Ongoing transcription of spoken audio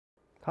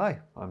Hi,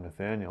 I'm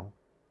Nathaniel.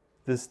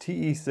 This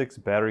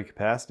TE-06 battery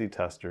capacity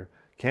tester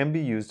can be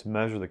used to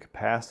measure the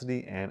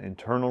capacity and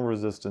internal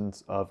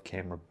resistance of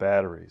camera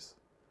batteries.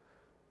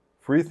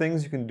 Three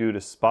things you can do to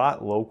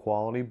spot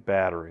low-quality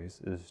batteries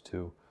is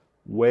to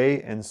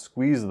weigh and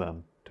squeeze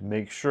them to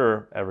make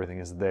sure everything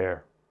is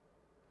there.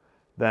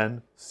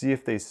 Then see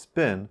if they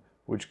spin,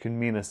 which can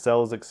mean a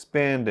cell is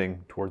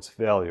expanding towards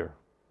failure.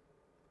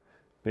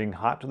 Being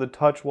hot to the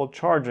touch while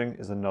charging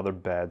is another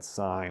bad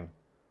sign.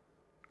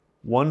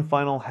 One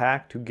final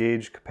hack to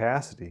gauge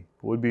capacity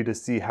would be to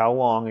see how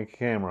long a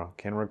camera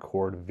can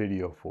record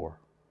video for.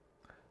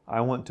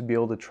 I want to be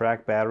able to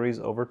track batteries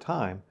over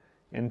time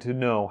and to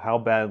know how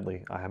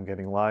badly I am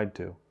getting lied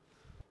to,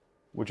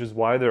 which is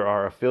why there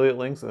are affiliate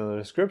links in the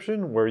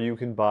description where you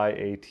can buy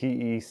a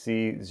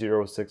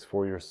TEC-06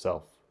 for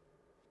yourself.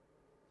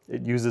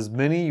 It uses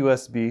mini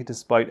USB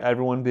despite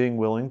everyone being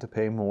willing to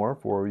pay more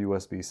for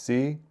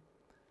USB-C.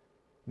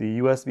 The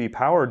USB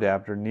power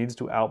adapter needs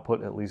to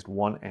output at least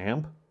 1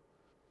 amp.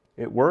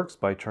 It works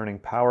by turning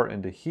power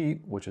into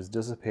heat, which is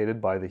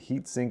dissipated by the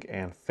heatsink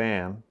and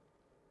fan.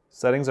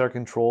 Settings are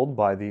controlled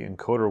by the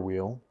encoder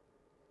wheel.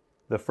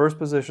 The first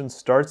position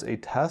starts a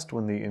test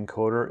when the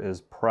encoder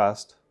is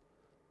pressed.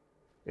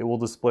 It will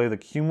display the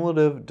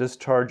cumulative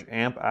discharge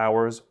amp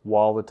hours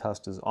while the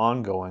test is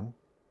ongoing.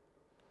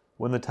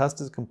 When the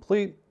test is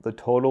complete, the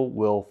total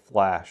will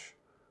flash.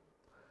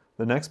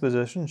 The next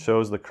position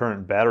shows the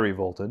current battery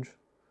voltage.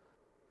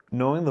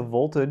 Knowing the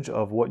voltage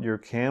of what your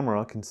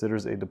camera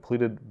considers a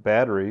depleted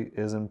battery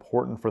is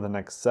important for the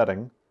next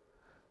setting,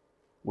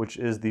 which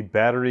is the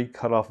battery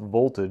cutoff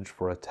voltage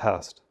for a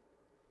test.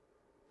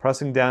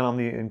 Pressing down on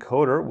the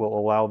encoder will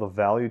allow the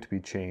value to be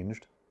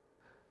changed.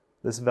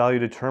 This value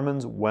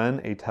determines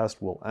when a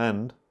test will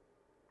end.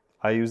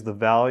 I use the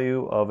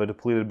value of a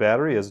depleted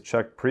battery as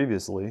checked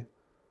previously.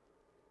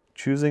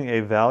 Choosing a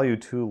value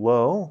too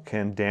low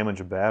can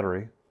damage a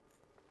battery.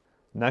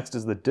 Next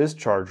is the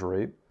discharge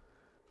rate.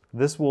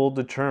 This will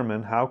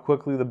determine how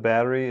quickly the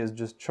battery is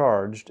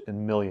discharged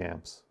in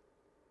milliamps.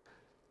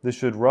 This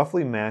should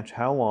roughly match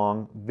how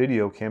long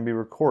video can be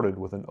recorded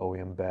with an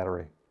OEM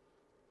battery.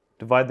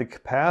 Divide the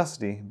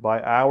capacity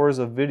by hours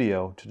of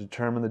video to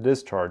determine the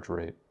discharge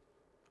rate.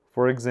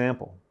 For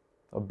example,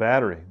 a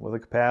battery with a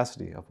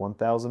capacity of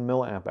 1000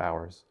 milliamp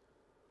hours,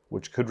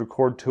 which could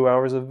record 2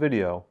 hours of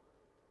video,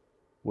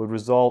 would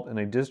result in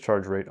a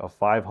discharge rate of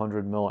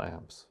 500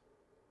 milliamps.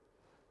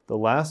 The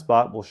last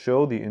spot will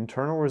show the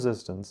internal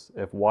resistance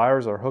if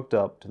wires are hooked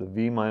up to the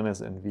V-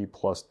 and V+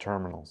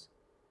 terminals.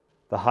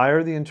 The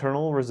higher the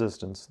internal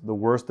resistance, the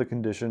worse the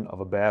condition of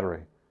a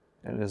battery,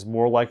 and it is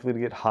more likely to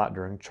get hot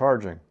during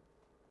charging.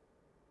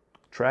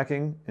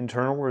 Tracking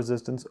internal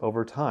resistance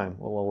over time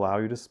will allow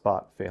you to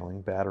spot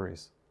failing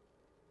batteries.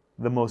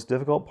 The most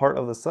difficult part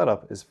of the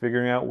setup is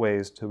figuring out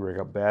ways to rig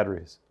up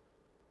batteries.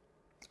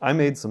 I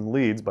made some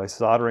leads by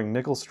soldering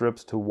nickel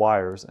strips to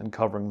wires and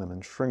covering them in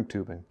shrink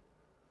tubing.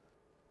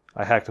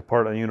 I hacked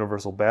apart a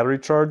universal battery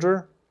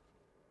charger.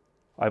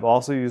 I've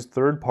also used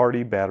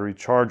third-party battery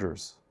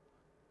chargers.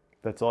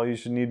 That's all you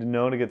should need to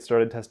know to get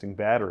started testing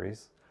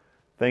batteries.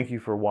 Thank you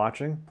for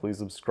watching. Please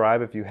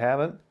subscribe if you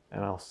haven't,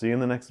 and I'll see you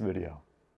in the next video.